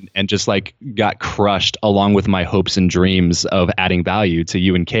 And just like got crushed along with my hopes and dreams of adding value to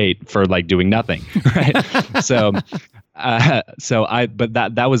you and Kate for like doing nothing. Right. But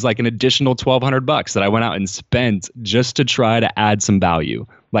that was like an additional $1,200 that I went out and spent just to try to add some value.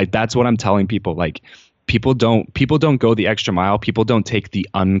 Like, that's what I'm telling people. Like, people don't go the extra mile. People don't take the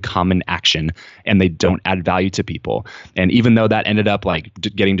uncommon action, and they don't add value to people. And even though that ended up like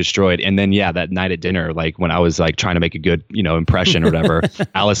getting destroyed, and then that night at dinner, like when I was like trying to make a good impression or whatever,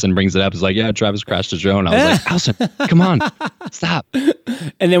 Allison brings it up. It's like, yeah, Travis crashed his drone. I was like, Allison, come on, stop.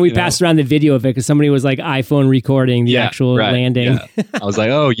 And then we passed around the video of it because somebody was like iPhone recording the actual landing. Yeah. I was like,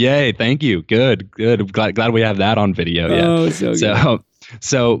 oh, yay, thank you, good. Glad we have that on video. Yeah. Oh,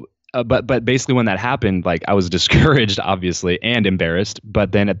 so good. But basically when that happened, like, I was discouraged, obviously, and embarrassed.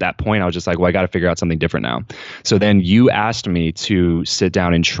 But then at that point, I was just like, well, I got to figure out something different now. So then you asked me to sit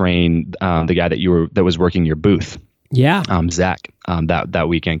down and train the guy that was working your booth. Yeah. Zach, that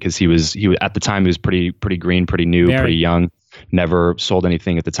weekend, because he was at the time, he was pretty green, pretty new, pretty young, never sold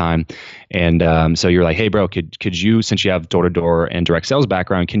anything at the time. And so you're like, hey, bro, could you, since you have door-to-door and direct sales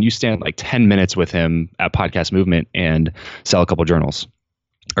background, can you stand like 10 minutes with him at Podcast Movement and sell a couple journals?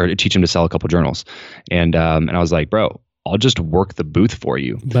 Or to teach him to sell a couple journals. And I was like, bro, I'll just work the booth for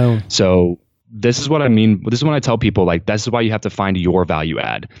you. Boom. So this is what I mean. This is when I tell people, like, this is why you have to find your value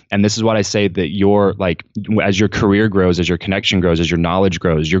add. And this is what I say, that your, like, as your career grows, as your connection grows, as your knowledge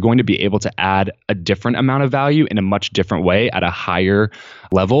grows, you're going to be able to add a different amount of value in a much different way at a higher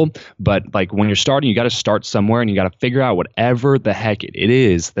level. But like when you're starting, you got to start somewhere, and you got to figure out whatever the heck it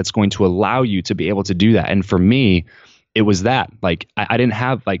is that's going to allow you to be able to do that. And for me, it was that, like, I didn't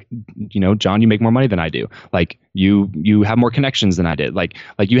have, like, John, you make more money than I do. Like, you have more connections than I did. Like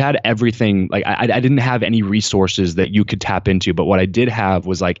you had everything. Like I didn't have any resources that you could tap into, but what I did have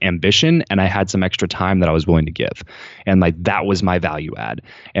was like ambition, and I had some extra time that I was willing to give. And like, that was my value add.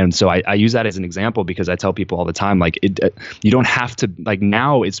 And so I use that as an example, because I tell people all the time, like, you don't have to, like,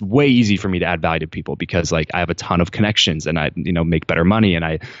 now it's way easy for me to add value to people, because like I have a ton of connections, and I, make better money, and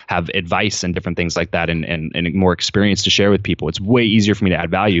I have advice and different things like that, and more experience to share with people. It's way easier for me to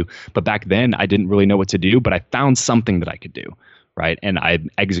add value. But back then I didn't really know what to do, but I found something that I could do. Right. And I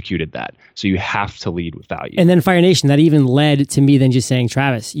executed that. So you have to lead with value. And then Fire Nation, that even led to me then just saying,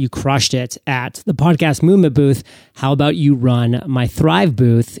 Travis, you crushed it at the Podcast Movement booth. How about you run my Thrive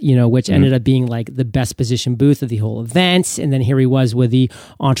booth, which ended up being like the best positioned booth of the whole event. And then here he was with the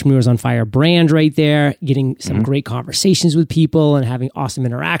Entrepreneurs on Fire brand right there, getting some great conversations with people and having awesome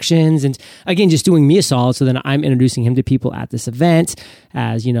interactions. And again, just doing me a solid. So then I'm introducing him to people at this event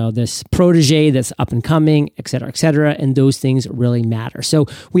as, this protege that's up and coming, et cetera, et cetera. And those things really matter. So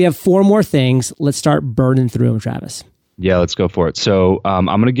we have 4 more things. Let's start burning through them, Travis. Yeah, let's go for it. So I'm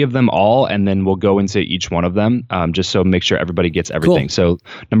going to give them all, and then we'll go into each one of them, just so make sure everybody gets everything. Cool. So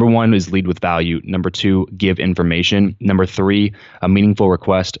number 1 is lead with value. Number 2, give information. Number 3, a meaningful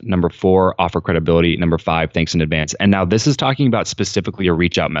request. Number 4, offer credibility. Number 5, thanks in advance. And now this is talking about specifically a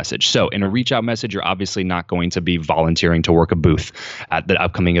reach out message. So in a reach out message, you're obviously not going to be volunteering to work a booth at the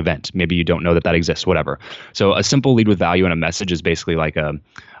upcoming event. Maybe you don't know that exists, whatever. So a simple lead with value in a message is basically like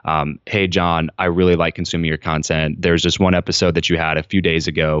hey, John, I really like consuming your content. There's this one episode that you had a few days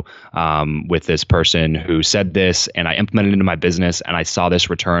ago with this person who said this, and I implemented it into my business, and I saw this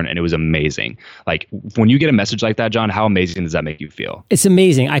return, and it was amazing. Like, when you get a message like that, John, how amazing does that make you feel? It's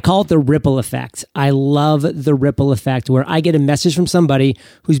amazing. I call it the ripple effect. I love the ripple effect, where I get a message from somebody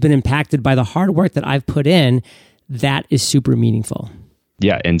who's been impacted by the hard work that I've put in. That is super meaningful.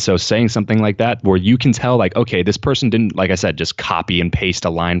 Yeah. And so saying something like that, where you can tell, like, okay, this person didn't, like I said, just copy and paste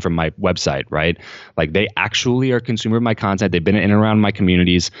a line from my website, right? Like, they actually are a consumer of my content. They've been in and around my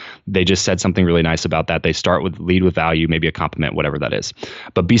communities. They just said something really nice about that. They start with lead with value, maybe a compliment, whatever that is.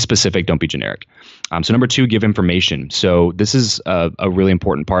 But be specific, don't be generic. So number 2, give information. So this is a really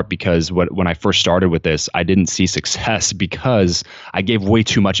important part, because when I first started with this, I didn't see success because I gave way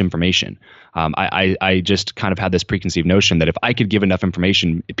too much information. I just kind of had this preconceived notion that if I could give enough information,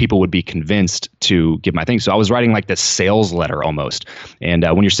 people would be convinced to give my thing. So I was writing like this sales letter almost. And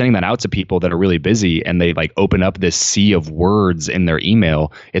when you're sending that out to people that are really busy, and they like open up this sea of words in their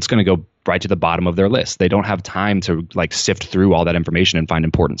email, it's going to go right to the bottom of their list. They don't have time to like sift through all that information and find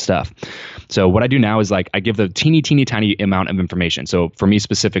important stuff. So what I do now is like I give the teeny tiny amount of information. So for me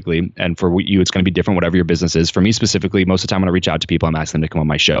specifically, and for you, it's going to be different, whatever your business is. For me specifically, most of the time when I reach out to people, I'm asking them to come on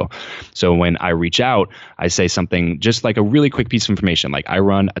my show. So when I reach out, I say something just like a really quick piece of information. Like I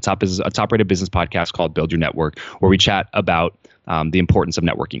run a top-rated business podcast called Build Your Network, where we chat about the importance of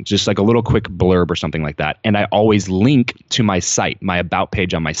networking, just like a little quick blurb or something like that. And I always link to my site, my about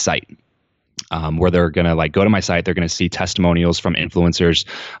page on my site. Where they're going to like go to my site, they're going to see testimonials from influencers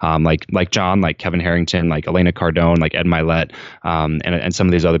like John, like Kevin Harrington, like Elena Cardone, like Ed Milet, and some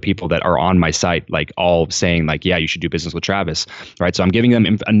of these other people that are on my site, like all saying like, yeah, you should do business with Travis, right? So I'm giving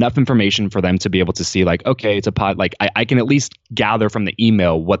them enough information for them to be able to see like, okay, it's a pod, like I can at least gather from the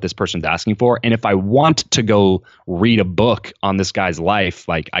email what this person's asking for. And if I want to go read a book on this guy's life,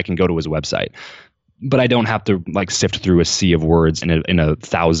 like I can go to his website. But I don't have to like sift through a sea of words in a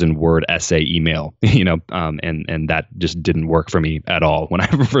 1,000-word essay email, and that just didn't work for me at all when I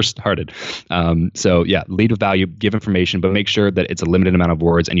first started. So yeah, lead with value, give information, but make sure that it's a limited amount of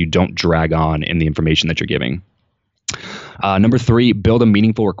words and you don't drag on in the information that you're giving. Number 3, build a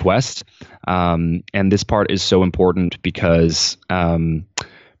meaningful request. And this part is so important because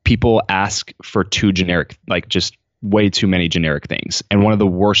people ask for too generic, like just way too many generic things. And one of the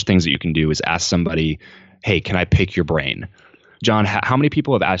worst things that you can do is ask somebody, hey, can I pick your brain? John, how many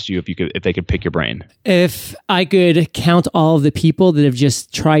people have asked you if they could pick your brain? If I could count all of the people that have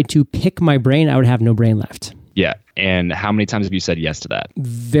just tried to pick my brain, I would have no brain left. Yeah. And how many times have you said yes to that?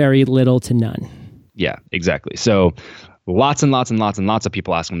 Very little to none. Yeah, exactly. So lots and lots and lots and lots of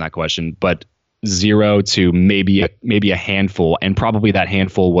people asking that question. But 0 to maybe a handful, and probably that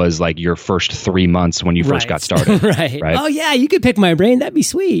handful was like your first 3 months when you first got started. Right. Oh yeah, you could pick my brain. That'd be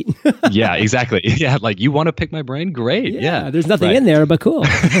sweet. Yeah, exactly. Yeah, like you want to pick my brain? Great. Yeah. There's nothing in there, but cool.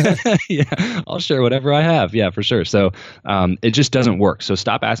 Yeah, I'll share whatever I have. Yeah, for sure. So it just doesn't work. So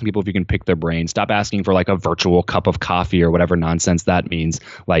stop asking people if you can pick their brain. Stop asking for like a virtual cup of coffee or whatever nonsense that means.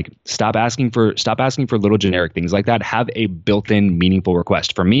 Like stop asking for little generic things like that. Have a built-in meaningful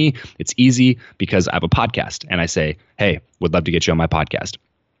request. For me, it's easy because I have a podcast and I say, hey, would love to get you on my podcast.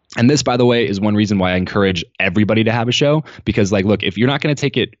 And this, by the way, is one reason why I encourage everybody to have a show, because like, look, if you're not going to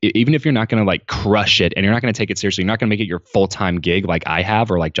take it, even if you're not going to like crush it and you're not going to take it seriously, you're not going to make it your full-time gig like I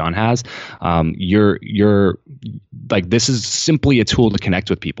have or like John has, you're like, this is simply a tool to connect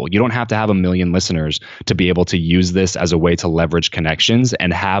with people. You don't have to have 1 million listeners to be able to use this as a way to leverage connections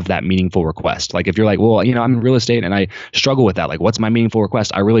and have that meaningful request. Like if you're like, well, you know, I'm in real estate and I struggle with that. Like, what's my meaningful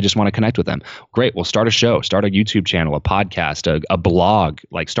request? I really just want to connect with them. Great. Well, start a show, start a YouTube channel, a podcast, a blog,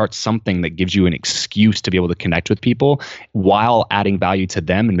 like start something that gives you an excuse to be able to connect with people while adding value to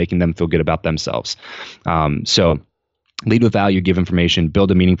them and making them feel good about themselves. So lead with value, give information, build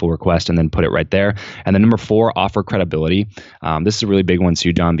a meaningful request, and then put it right there. And then number 4, offer credibility. This is a really big one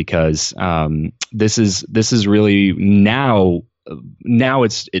too, John, because this is really now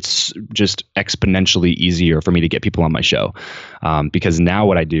it's just exponentially easier for me to get people on my show, because now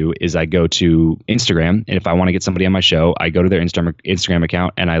what I do is I go to Instagram, and if I want to get somebody on my show, I go to their Instagram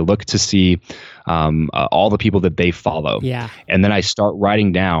account and I look to see all the people that they follow. Yeah. And then I start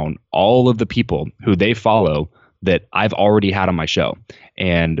writing down all of the people who they follow that I've already had on my show,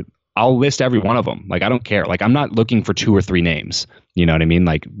 and I'll list every one of them. Like, I don't care. Like, I'm not looking for 2 or 3 names. You know what I mean?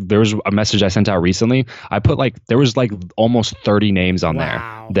 Like, there was a message I sent out recently. I put there was almost 30 names on there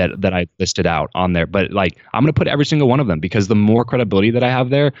that I listed out on there. But like, I'm going to put every single one of them, because the more credibility that I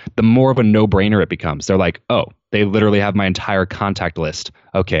have there, the more of a no-brainer it becomes. They're like, oh, they literally have my entire contact list.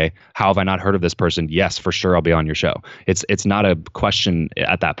 Okay, how have I not heard of this person? Yes, for sure, I'll be on your show. It's not a question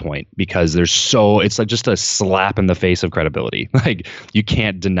at that point, because it's like just a slap in the face of credibility. Like, you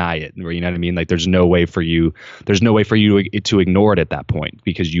can't deny it. You know what I mean? Like, there's no way for you to ignore it at that point,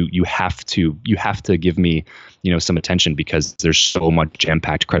 because you have to give me, you know, some attention, because there's so much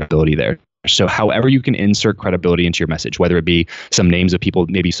jam-packed credibility there. So however you can insert credibility into your message, whether it be some names of people,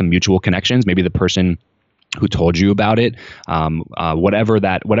 maybe some mutual connections, maybe the person who told you about it, whatever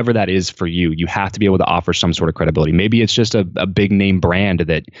that is for you, you have to be able to offer some sort of credibility. Maybe it's just a big name brand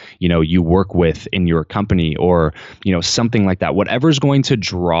that, you know, you work with in your company, or, you know, something like that. Whatever's going to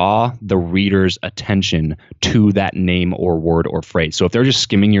draw the reader's attention to that name or word or phrase. So if they're just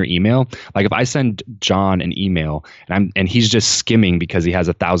skimming your email, like if I send John an email and he's just skimming because he has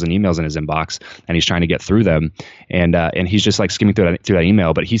 1,000 emails in his inbox and he's trying to get through them, and he's just like skimming through that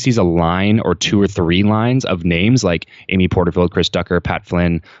email, but he sees a line or 2 or 3 lines of names like Amy Porterfield, Chris Ducker, Pat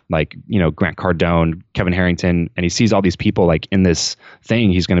Flynn, like, you know, Grant Cardone, Kevin Harrington, and he sees all these people like in this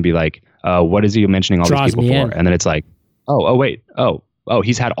thing, he's going to be like, what is he mentioning all these people for? And then it's like, oh,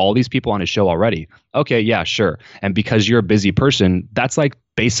 he's had all these people on his show already. Okay, yeah, sure. And because you're a busy person, that's like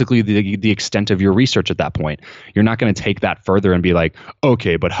basically the extent of your research at that point. You're not going to take that further and be like,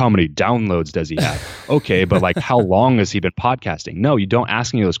 okay, but how many downloads does he have? Okay, but like, how long has he been podcasting? No, you don't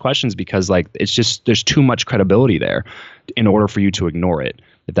ask any of those questions, because like, it's just, there's too much credibility there in order for you to ignore it,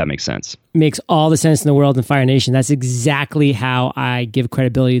 if that makes sense. Makes all the sense in the world in Fire Nation. That's exactly how I give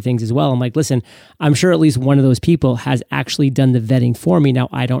credibility to things as well. I'm like, listen, I'm sure at least one of those people has actually done the vetting for me. Now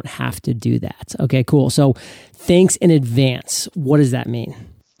I don't have to do that. Okay, cool. So thanks in advance. What does that mean?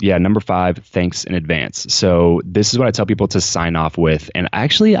 Yeah, number 5, thanks in advance. So this is what I tell people to sign off with. And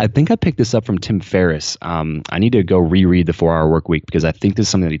actually, I think I picked this up from Tim Ferriss. I need to go reread the 4-Hour Work Week, because I think this is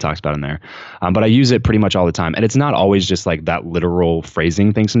something that he talks about in there. But I use it pretty much all the time. And it's not always just like that literal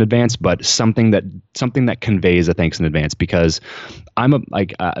phrasing, thanks in advance, but something that conveys a thanks in advance. Because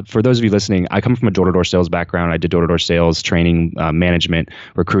for those of you listening, I come from a door-to-door sales background. I did door-to-door sales training, management,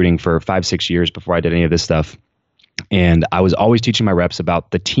 recruiting for 5-6 years before I did any of this stuff. And I was always teaching my reps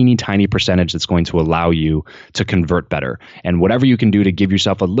about the teeny tiny percentage that's going to allow you to convert better. And whatever you can do to give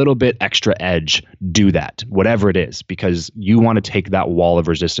yourself a little bit extra edge, do that, whatever it is, because you want to take that wall of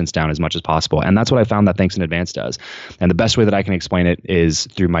resistance down as much as possible. And that's what I found that Thanks in Advance does. And the best way that I can explain it is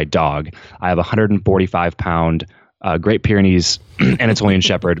through my dog. I have a 145-pound Great Pyrenees Anatolian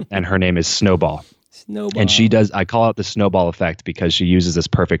Shepherd, and her name is Snowball. Snowball. And I call it the snowball effect, because she uses this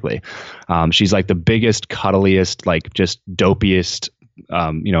perfectly. She's like the biggest, cuddliest, like just dopiest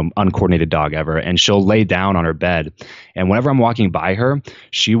uncoordinated dog ever. And she'll lay down on her bed. And whenever I'm walking by her,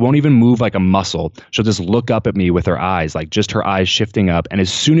 she won't even move like a muscle. She'll just look up at me with her eyes, like just her eyes shifting up. And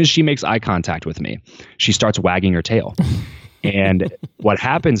as soon as she makes eye contact with me, she starts wagging her tail. And what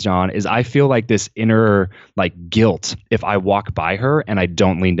happens, John, is I feel like this inner like guilt if I walk by her and I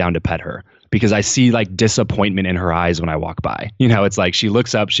don't lean down to pet her, because I see like disappointment in her eyes when I walk by. It's like she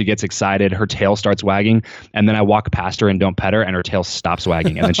looks up, she gets excited, her tail starts wagging, and then I walk past her and don't pet her and her tail stops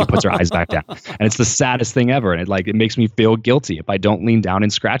wagging, and then she puts her eyes back down. And it's the saddest thing ever. And it makes me feel guilty if I don't lean down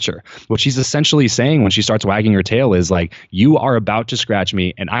and scratch her. What she's essentially saying when she starts wagging her tail is like, you are about to scratch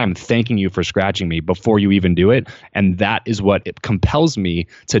me and I am thanking you for scratching me before you even do it. And that is what it compels me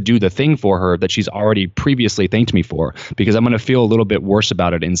to do the thing for her that she's already previously thanked me for, because I'm going to feel a little bit worse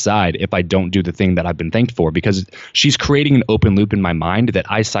about it inside if I don't do the thing that I've been thanked for, because she's creating an open loop in my mind that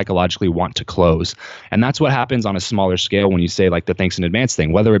I psychologically want to close. And that's what happens on a smaller scale when you say like the thanks in advance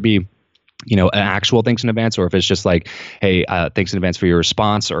thing, whether it be an actual thanks in advance, or if it's just like, hey, thanks in advance for your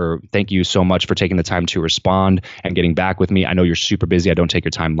response, or thank you so much for taking the time to respond and getting back with me. I know you're super busy. I don't take your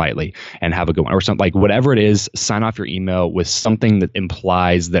time lightly, and have a good one, or something. Like whatever it is, sign off your email with something that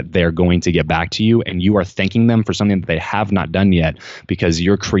implies that they're going to get back to you and you are thanking them for something that they have not done yet, because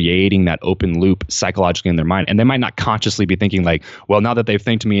you're creating that open loop psychologically in their mind. And they might not consciously be thinking like, well, now that they've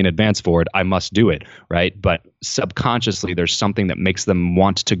thanked me in advance for it, I must do it, right? But subconsciously, there's something that makes them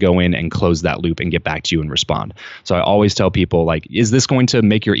want to go in and close that loop and get back to you and respond. So I always tell people, like, is this going to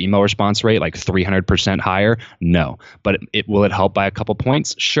make your email response rate like 300% higher? No. But will it help by a couple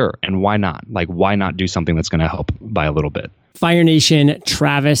points? Sure. And why not? Like, why not do something that's going to help by a little bit? Fire Nation,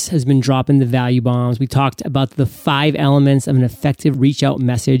 Travis has been dropping the value bombs. We talked about the 5 elements of an effective reach out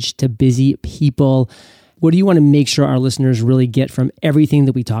message to busy people. What do you want to make sure our listeners really get from everything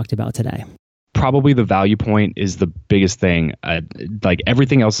that we talked about today? Probably the value point is the biggest thing. Like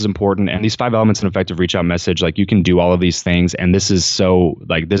everything else is important. And these 5 elements in effective reach out message, like you can do all of these things. And this is so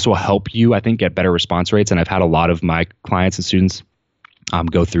like, this will help you, I think, get better response rates. And I've had a lot of my clients and students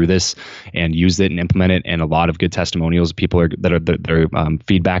go through this and use it and implement it, and a lot of good testimonials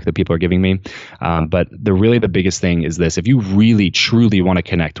feedback that people are giving me. But the biggest thing is this: if you really truly want to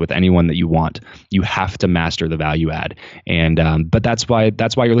connect with anyone that you want, you have to master the value add. And but that's why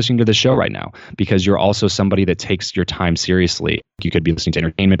you're listening to this show right now, because you're also somebody that takes your time seriously. You could be listening to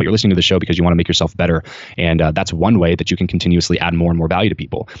entertainment, but you're listening to the show because you want to make yourself better. And that's one way that you can continuously add more and more value to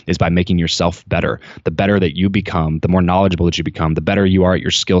people, is by making yourself better. The better that you become, the more knowledgeable that you become, the better you are at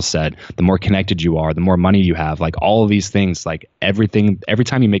your skill set, the more connected you are, the more money you have. Like all of these things, like everything, every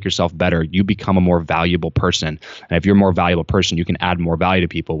time you make yourself better, you become a more valuable person. And if you're a more valuable person, you can add more value to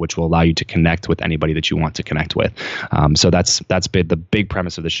people, which will allow you to connect with anybody that you want to connect with. So that's been the big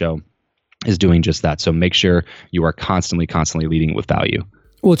premise of the show, is doing just that. So make sure you are constantly leading with value.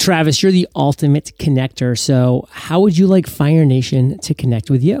 Well, Travis, you're the ultimate connector. So how would you like Fire Nation to connect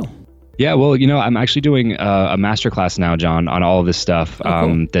with you? Yeah, well, I'm actually doing a masterclass now, John, on all of this stuff.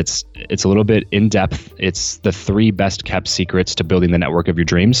 Cool. It's a little bit in depth. It's the 3 best kept secrets to building the network of your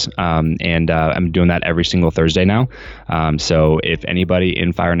dreams. And I'm doing that every single Thursday now. So if anybody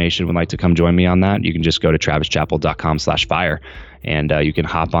in Fire Nation would like to come join me on that, you can just go to travischappell.com/fire. And you can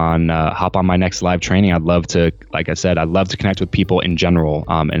hop on my next live training. I'd love to, like I said, I'd love to connect with people in general.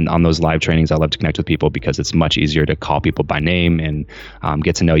 And on those live trainings, I love to connect with people because it's much easier to call people by name and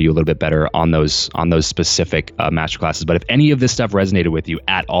get to know you a little bit better on those specific masterclasses. But if any of this stuff resonated with you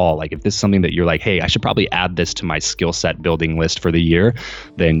at all, like if this is something that you're like, hey, I should probably add this to my skill set building list for the year,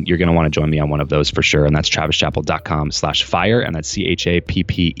 then you're going to want to join me on one of those for sure. And that's travischappell.com/fire. And that's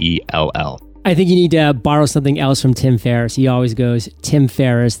CHAPPELL. I think you need to borrow something else from Tim Ferriss. He always goes, Tim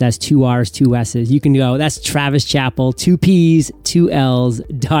Ferriss, that's 2 R's, 2 S's. You can go, that's Travis Chappell, 2 P's, 2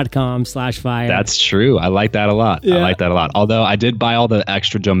 L's.com/fire. That's true. I like that a lot. Yeah. I like that a lot. Although I did buy all the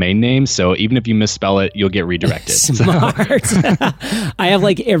extra domain names, so even if you misspell it, you'll get redirected. Smart. I have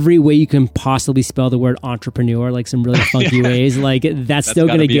like every way you can possibly spell the word entrepreneur, like some really funky ways. Like that's still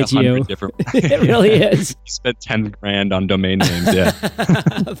going to get you. It really is. You spent $10,000 on domain names, yeah.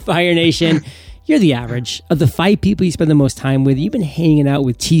 Fire Nation. You're the average of the 5 people you spend the most time with. You've been hanging out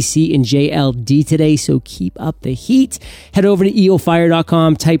with TC and JLD today, so keep up the heat. Head over to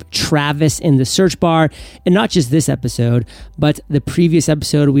eofire.com, type Travis in the search bar. And not just this episode, but the previous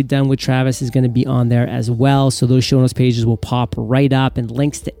episode we've done with Travis is going to be on there as well. So those show notes pages will pop right up and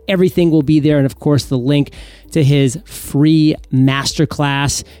links to everything will be there. And of course, the link to his free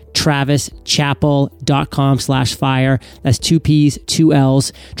masterclass, travischappell.com/fire. That's 2 P's, 2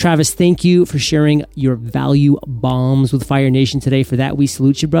 L's. Travis, thank you for sharing your value bombs with Fire Nation today. For that, we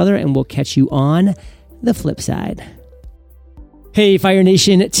salute you, brother, and we'll catch you on the flip side. Hey, Fire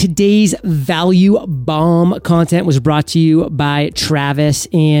Nation, today's value bomb content was brought to you by Travis.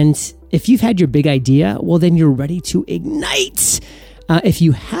 And if you've had your big idea, well, then you're ready to ignite. If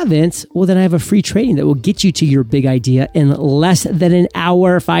you haven't, well, then I have a free training that will get you to your big idea in less than an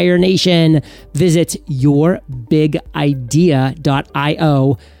hour, Fire Nation. Visit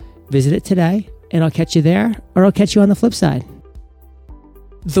yourbigidea.io. Visit it today, and I'll catch you there, or I'll catch you on the flip side.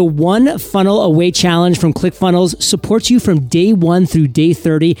 The One Funnel Away Challenge from ClickFunnels supports you from day 1 through day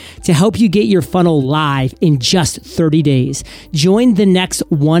 30 to help you get your funnel live in just 30 days. Join the next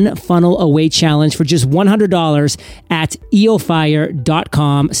One Funnel Away Challenge for just $100 at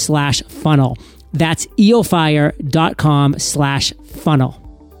eofire.com/funnel. That's eofire.com/funnel.